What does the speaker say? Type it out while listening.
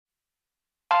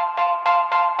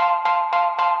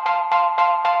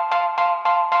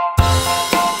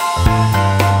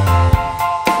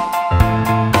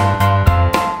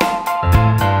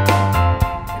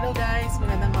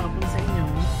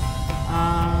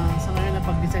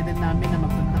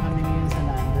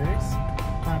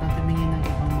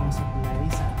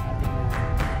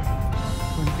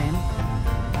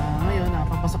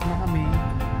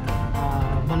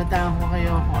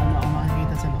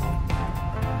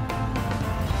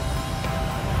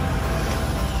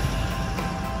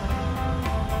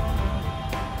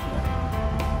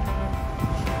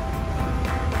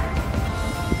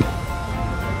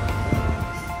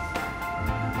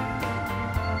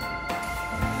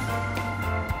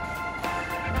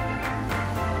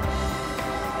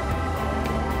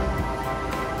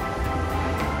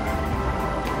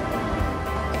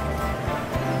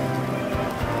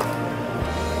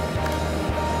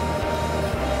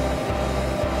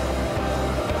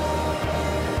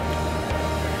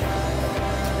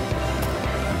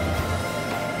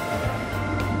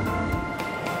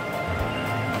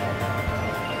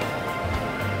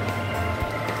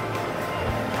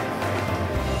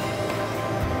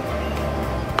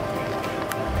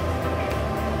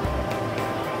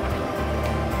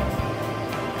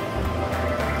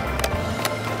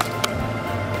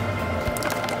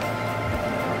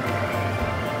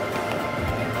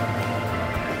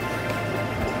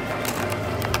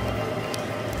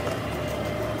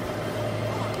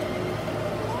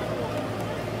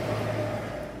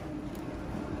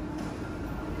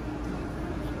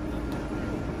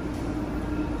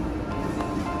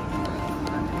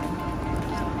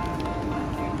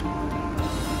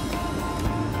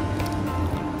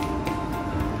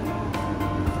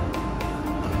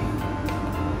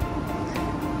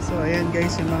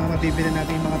guys yung mga mabibili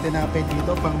natin yung mga tinapay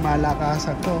dito pang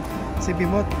malakasan to. Sabi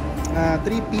mo 3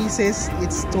 pieces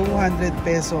it's 200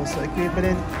 pesos. So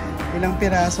equivalent ilang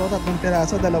piraso? 3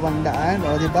 piraso 200.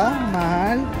 O di ba?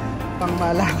 Mahal. Pang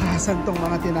malakasan tong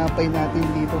mga tinapay natin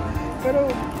dito. Pero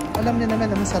alam niyo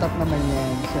naman na masarap naman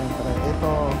yan. Siyempre.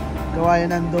 Ito gawa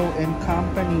yan ng Dough and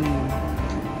Company.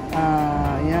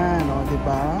 Yan o di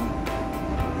ba?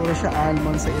 Puro siya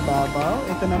almond sa ibabaw.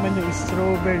 Ito naman yung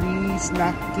strawberry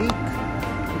snack cake.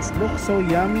 It looks so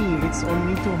yummy. It's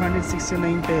only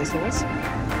 269 pesos.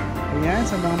 Ayan,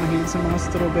 sa mga mahilig sa mga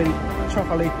strawberry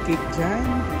chocolate cake dyan.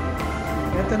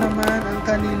 Ito naman ang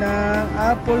kanilang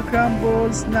apple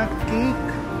crumble snack cake.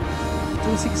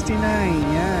 269.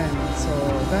 Yan. So,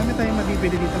 dami tayong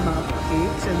mabibili dito mga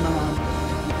cakes and mga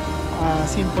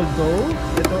simple dough.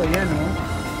 Ito, ayan o.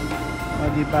 O,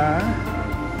 diba?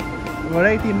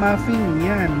 Variety muffin,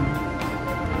 yan.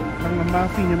 Mga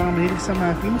muffin, yung mga mahilig sa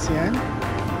muffins, yan.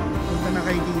 Punta na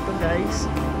kayo dito,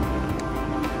 guys.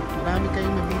 Marami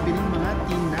kayong mabibiling mga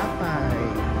tinapay.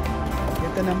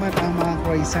 Ito naman ang mga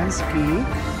croissants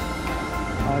cake.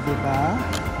 O, diba?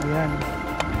 Ayan.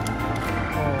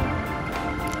 O.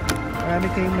 Marami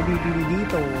kayong mabibili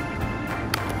dito.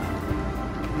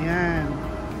 Ayan.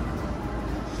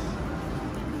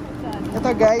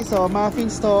 Ito guys, so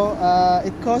muffins to,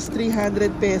 it costs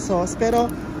 300 pesos. Pero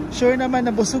sure naman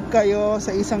na busog kayo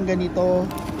sa isang ganito.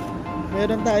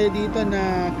 Meron tayo dito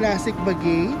na classic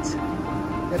baguette.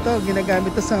 Ito,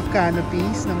 ginagamit to sa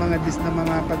canopies ng mga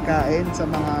pagkain, sa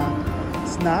mga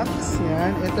snacks.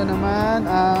 Yan. Ito naman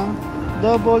ang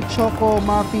double choco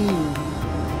muffin.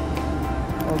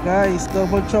 Oh guys,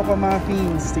 double choco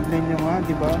muffins. Tignan nyo nga,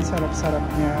 di ba? Ang sarap-sarap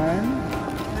niyan.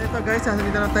 Ito guys,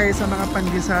 sasalita na tayo sa mga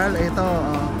pandesal. Ito,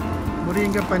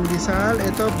 moringa pandesal.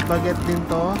 Ito, baguette din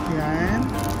to. Yan.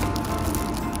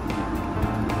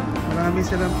 Marami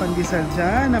silang pandesal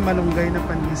dyan na malunggay na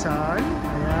pandesal.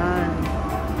 Ayan.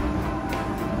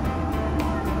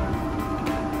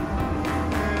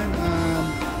 And,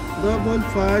 double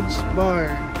fudge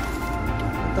bar.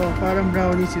 Ito, parang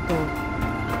brownies ito.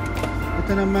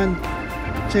 Ito naman,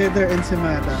 cheddar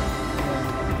ensaymada.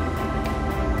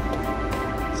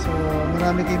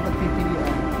 Marami kayong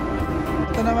pagpipilian.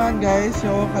 Ito naman guys,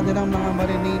 yung kanilang mga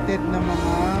marinated na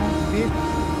mga beef.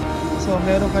 So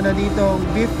meron ka na dito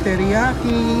beef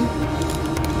teriyaki.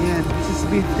 Yan, this is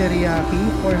beef teriyaki,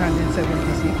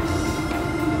 476.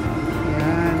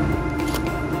 Yan.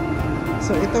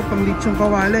 So ito pang lechong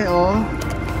kawale, oh.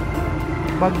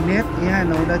 Bagnet,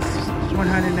 yan, oh, that's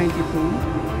 192.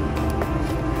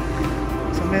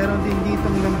 So meron din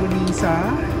ditong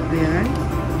langgonisa. Ayan.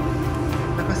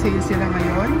 Naka-sale sila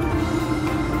ngayon.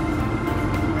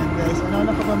 And guys,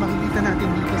 ano pa makikita natin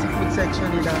dito sa food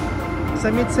section nila? Sa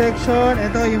meat section,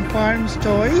 ito yung Farm's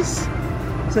Choice.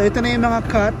 So ito na yung mga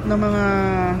cut na mga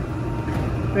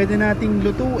pwede nating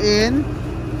lutuin.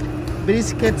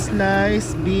 Brisket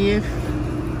slice, beef.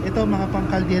 Ito mga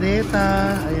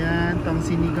pangkaldereta. Ayan, pang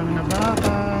sinigang na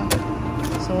baka.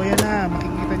 So ayan na,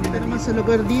 makikita nyo na naman sa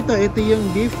lugar dito. Ito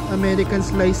yung beef American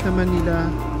slice naman nila.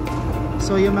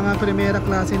 So yung mga primera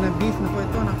klase na beef, naku,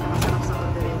 ito napakasarap sa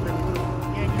kaldereta.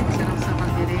 Yan yung sarap sa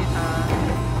kaldereta.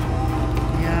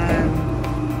 Yan.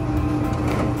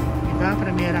 Diba?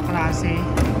 Primera klase.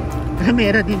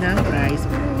 Primera din ang price.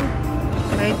 Pero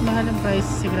kahit mahal ang price,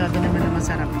 sigurado naman na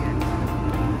masarap yan.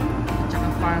 Tsaka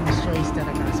Farm's Choice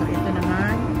talaga. So ito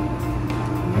naman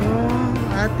yung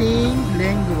ating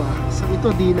lengua. So ito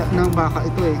dila ng baka.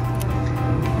 Ito eh.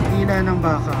 Dila ng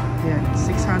baka. Yan.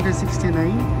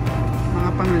 669. Mga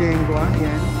pang lengua,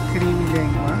 yan, creamy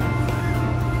lengua.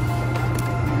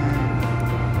 Yan.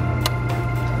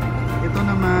 Ito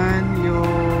naman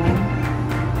yung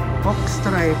pork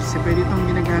stripes, pwede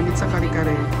itong ginagamit sa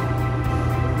kare-kare.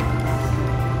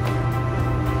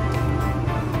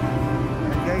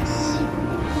 Yan guys.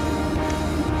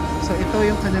 So ito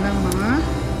yung kanilang mga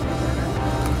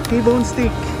T-bone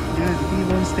steak. Yan,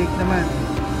 T-bone steak naman.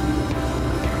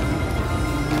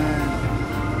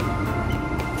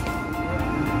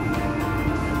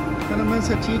 Naman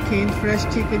sa chicken, fresh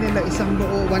chicken nila isang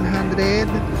buo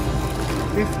 159.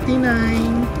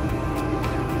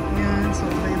 Yan, so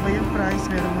iba yung price,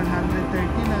 merong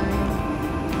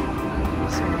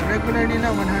 139. So regular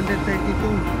nila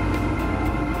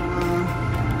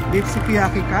 132. Beef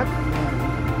sukiyaki cut,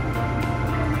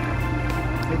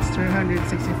 it's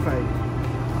 365.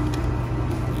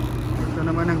 Ito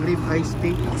naman ang rib eye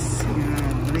steaks.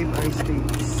 Yan, rib eye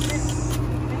steaks.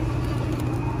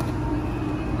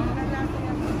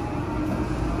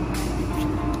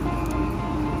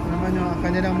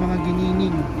 Kanilang mga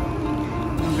ginining,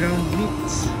 mga ground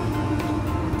meats.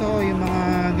 ito yung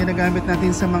mga ginagamit natin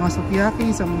sa mga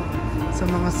sukiyaki, sa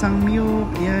mga sangmyuk.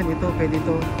 Ayan, ito pwede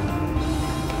ito.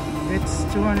 It's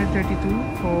 232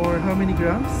 for how many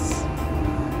grams?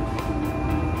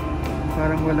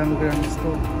 Parang walang grams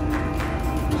to.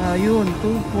 Yun,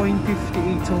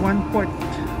 2.58. So 1 quart.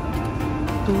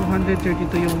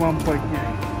 232 yung 1 quart niya.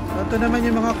 Ito naman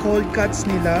yung mga cold cuts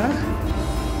nila.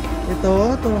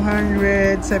 Ito,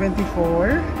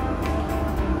 274.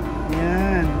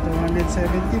 Yan,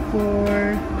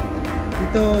 274.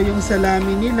 Ito yung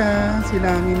salami nila,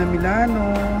 salami na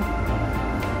Milano.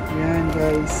 Yan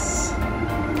guys.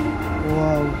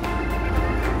 Wow.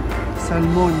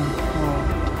 Salmon. Oh.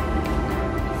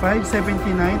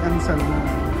 579 ang salmon.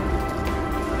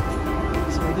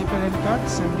 So different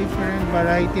cuts and different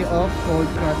variety of cold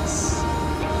cuts.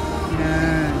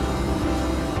 Yan.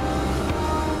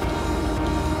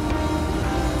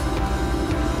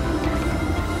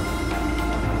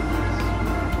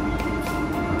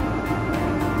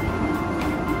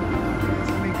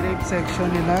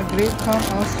 Section nila, grape from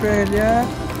Australia,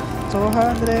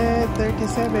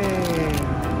 237.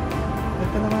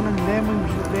 Ito naman ang lemon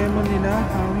nila,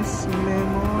 house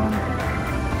lemon.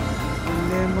 Ang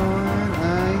lemon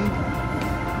ay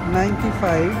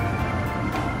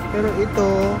 95, pero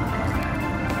ito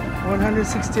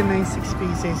 169, 6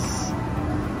 pieces.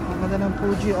 Ang ganda ng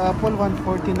Fuji apple,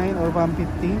 149 or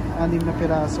 150, 6 na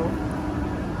piraso.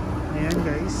 Ayan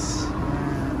guys.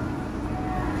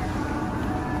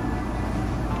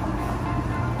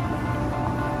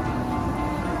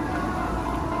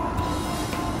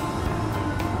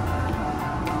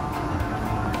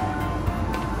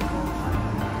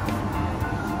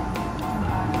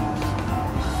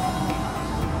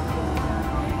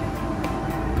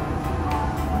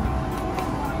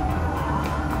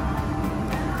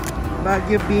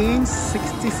 Baguio beans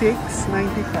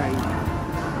 66.95.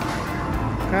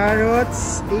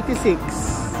 Carrots 86.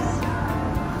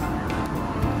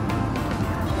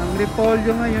 Ang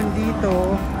repolyo ngayon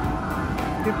dito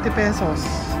 50 pesos.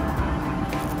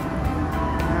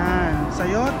 Yan,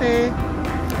 sayote.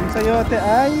 Yung sayote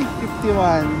ay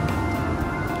 51.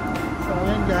 So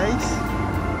ayan guys.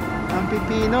 Ang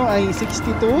pipino ay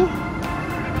 62.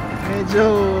 Medyo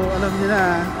alam niyo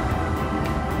na.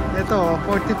 Ito,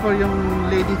 44 yung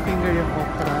lady finger, yung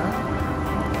okra.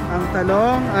 Ang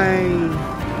talong ay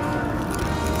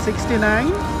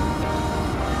 69.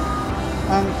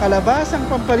 Ang kalabasang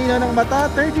pampalinaw ng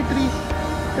mata, 37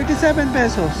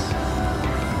 pesos.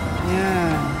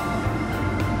 Yan.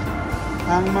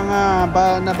 Ang mga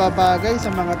nababagay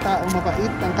sa mga taong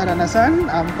mapait ang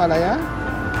karanasan, ang palaya,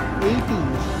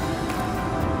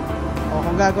 80. O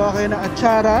kung gagawa kayo ng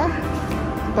atsara,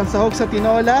 pansahog sa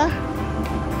tinola,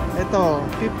 ito,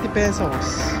 50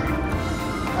 pesos.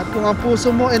 At kung ang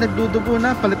puso mo ay nagdudugo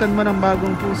na, palitan mo ng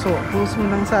bagong puso. Puso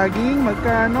ng saging,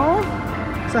 magkano?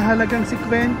 Sa halagang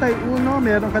 51,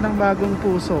 meron ka ng bagong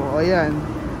puso. O yan.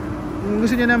 Kung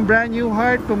gusto niyo ng brand new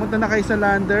heart, pumunta na kayo sa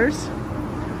Landers.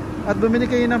 At bumili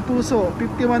kayo ng puso,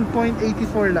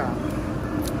 51.84 lang.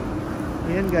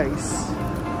 Ayan guys.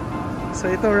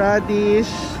 So ito, radish,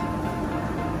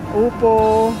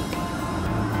 upo.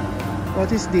 What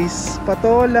is this?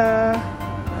 Patola.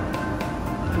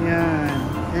 Yan.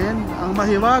 And ang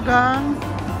mahiwagang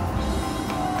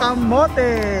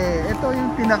kamote. Ito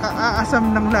yung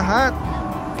pinaka-aasam ng lahat.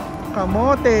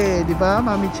 Kamote, di ba?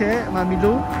 Mami Che, Mami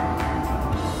Lu.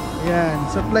 Yan,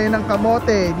 supply ng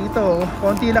kamote dito.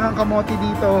 Konti lang ang kamote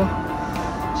dito.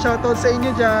 Shoutout sa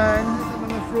inyo dyan. Sa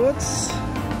mga fruits.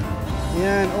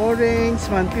 Yan, orange,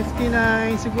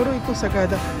 159. Siguro ito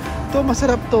sagada. Ito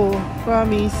masarap to,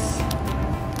 promise.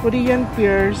 Korean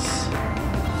pears.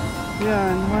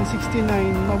 Yan, 169.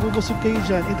 Mabubusog kayo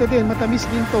dyan. Ito din, matamis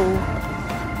din to.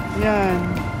 Yan.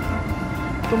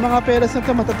 Itong mga peras na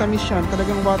to, matatamis yan.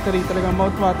 Talagang watery, talagang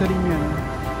mouth watering yan.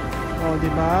 O,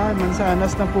 diba?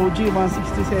 Mansanas ng Fuji,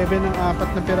 167 ang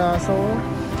 4 na piraso.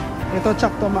 Ito,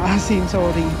 tsakto maasim,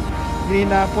 sorry.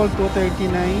 Green apple,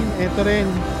 239. Ito rin.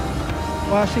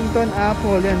 Washington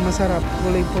apple, yan, masarap.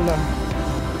 Kulay pula.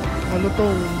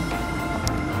 Malutong.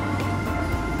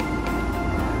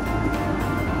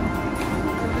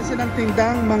 Silang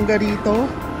tindang mangga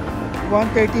rito,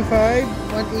 135,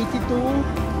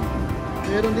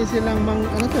 182. Meron din silang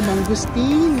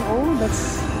mangustin. Oh,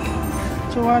 that's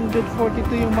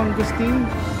 242 yung mangustin.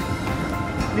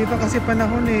 Hindi pa kasi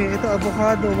panahon eh. Ito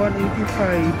avocado,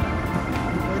 185.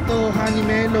 Ito honey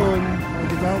melon, oh,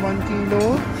 diba? 1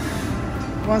 kilo,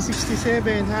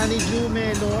 167. Honeydew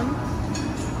melon,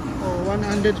 oh,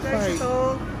 105.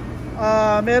 Ito,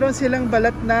 meron silang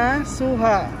balat na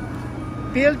suha.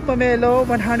 Peeled pomelo,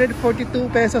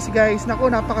 142 pesos guys. Naku,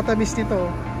 napakatamis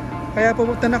nito. Kaya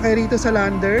pupunta na kayo rito sa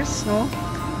Landers, no?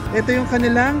 Ito yung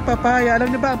kanilang papaya.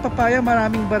 Alam niyo ba ang papaya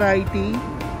maraming variety?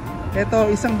 Ito,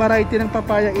 isang variety ng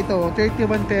papaya ito,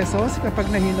 31 pesos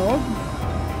kapag nahinog.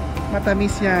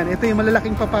 Matamis yan. Ito yung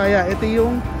malalaking papaya. Ito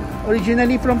yung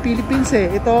originally from Philippines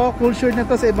eh. Ito, culture na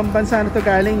to sa ibang bansa na to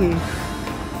galing eh.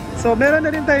 So, meron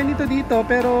na rin tayo nito dito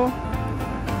pero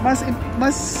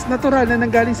mas natural na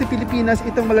nanggaling sa Pilipinas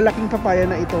itong malalaking papaya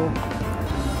na ito.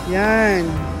 Yan.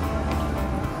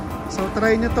 So,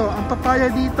 try nyo to. Ang papaya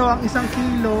dito, ang isang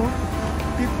kilo,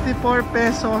 54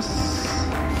 pesos.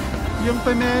 Yung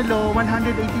pomelo,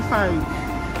 185.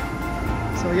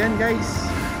 So, yan guys.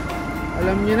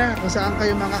 Alam nyo na kung saan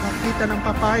kayo makakakita ng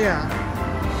papaya.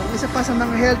 Ang isa pa sa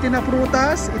mga healthy na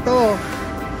prutas, ito,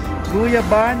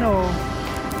 guyabano.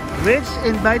 Rich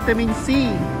in vitamin C.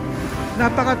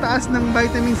 Napakataas ng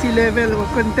vitamin C level o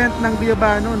content ng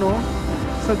guyabano, no?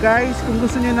 So guys, kung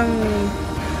gusto niyo ng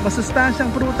masustansyang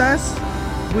prutas,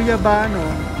 guyabano.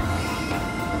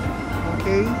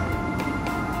 Okay?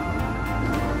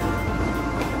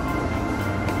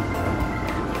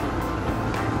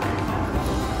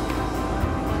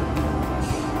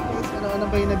 Ano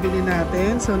ba yung nabili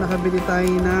natin? So nakabili tayo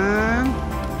ng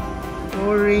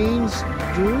orange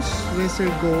juice,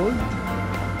 Western Gold.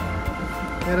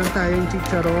 Meron tayong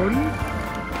chicharon.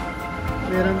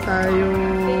 Meron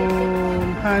tayong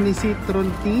honey citron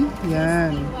tea.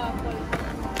 Yan.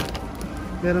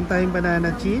 Meron tayong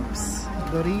banana chips,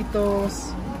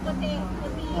 Doritos,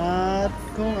 at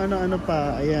kung ano-ano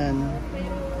pa. Ayan.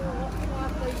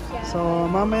 So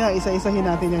mamaya isa-isahin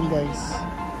natin yan guys.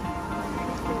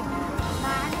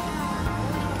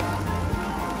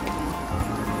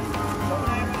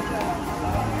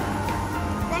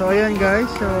 So ayan guys,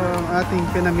 so ating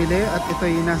pinamili at ito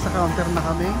ay nasa counter na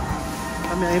kami.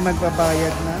 Kami ay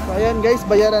magbabayad na. So ayan guys,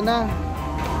 bayaran na.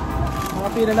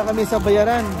 Nakapila na kami sa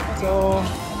bayaran. So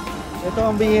ito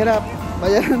ang bihirap.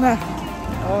 Bayaran na.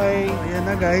 Okay. So, ayan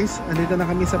na guys, andito na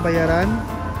kami sa bayaran.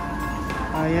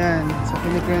 Ayan. So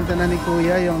pinikwenta na ni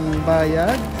Kuya yung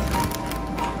bayad.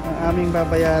 Ang aming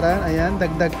babayaran. Ayan,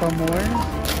 dagdag pa more.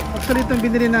 Actually itong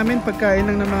binili namin pagkain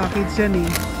lang ng mga kids yan eh.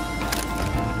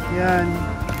 Yan.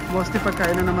 Mostly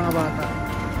pagkain lang ng mga bata.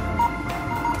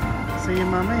 See you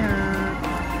mamaya.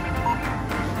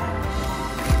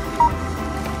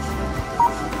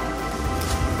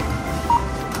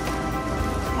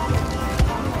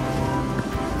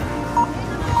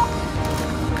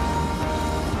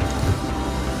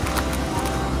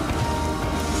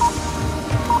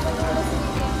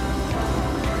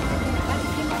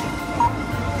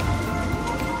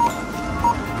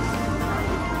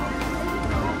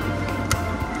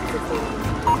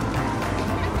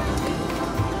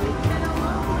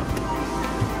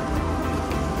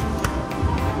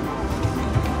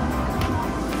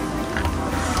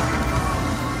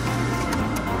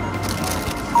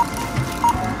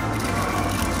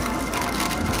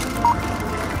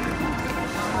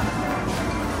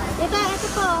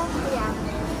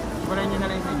 Kunin nyo na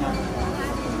lang sa inyo.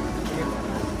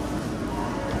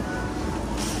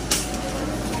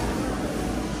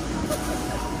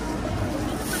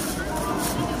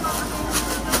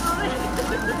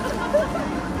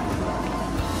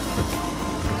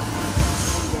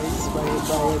 Guys, bayad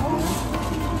na.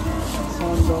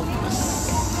 Sondogs.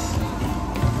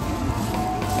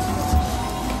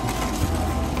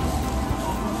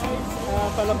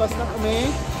 Palabas na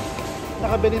kami.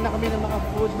 Nakabili na kami ng mga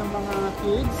food ng mga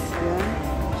kids. Ayan.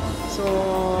 So,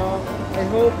 I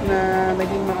hope na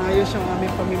naging maayos yung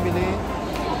aming pamimili.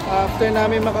 After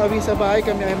namin makauwi sa bahay,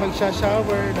 kami ay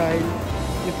magsha-shower dahil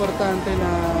importante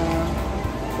na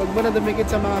pag mo na dumikit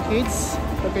sa mga kids,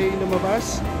 pag kayo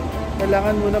lumabas,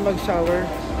 kailangan muna mag-shower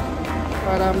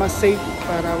para mas safe,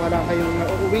 para wala kayong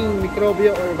uuwing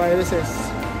mikrobyo or viruses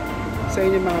sa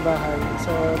inyong mga bahay. So,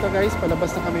 ito guys,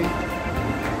 palabas na kami.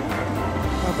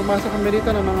 Pumasok kami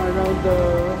dito ng mga around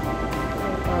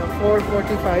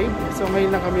 4:45. So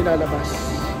ngayon lang kami lalabas.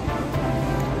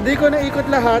 Hindi ko naikot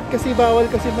lahat kasi bawal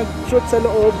kasi mag-shoot sa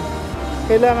loob.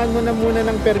 Kailangan mo na muna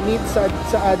ng permit sa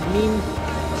admin.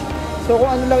 So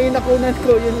kung ano lang yung nakunan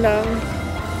ko, yun lang.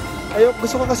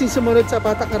 Gusto ko kasi sumunod sa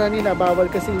patakaran nila. Bawal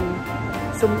kasing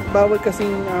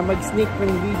mag-sneak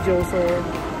ng video. So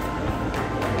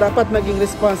dapat maging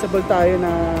responsible tayo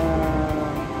na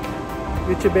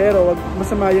YouTubero, wag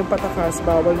masama yung patakas,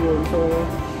 bawal yun. So,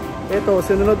 eto,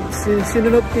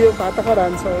 sinunod ko yung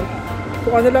patakaran. So,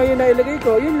 kung ano lang yung nailagay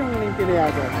ko, yun yung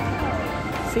pinayagan.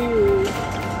 See you!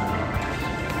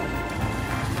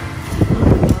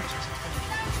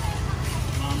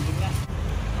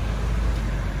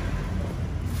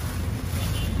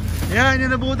 Ayan,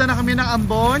 inabutan na kami ng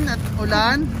ambon at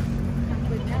ulan.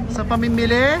 sa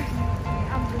pamimili.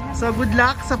 So good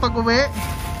luck sa pag-uwi.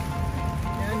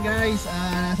 Ayan guys,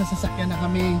 nasa sasakyan na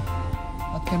kami.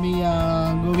 At kami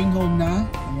going home na.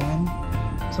 Ayan.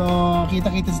 So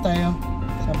kita-kits tayo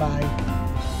sa bahay.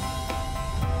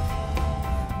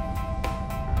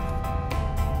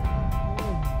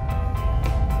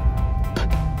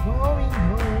 Going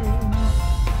home.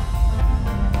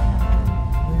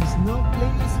 There's no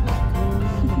place like home.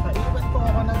 Nakaiwan po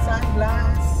ako ng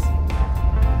sunglass.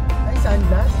 Ay,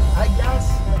 sunglass? Ay, gas.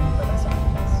 Ano pala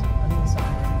sunglass? Ano yung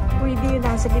sunglass? Pwede yun,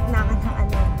 nasa gitna ka ng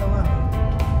ano. Ito nga.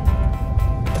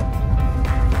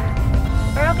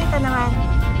 Pero kita naman.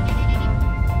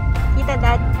 Kita,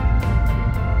 Dad.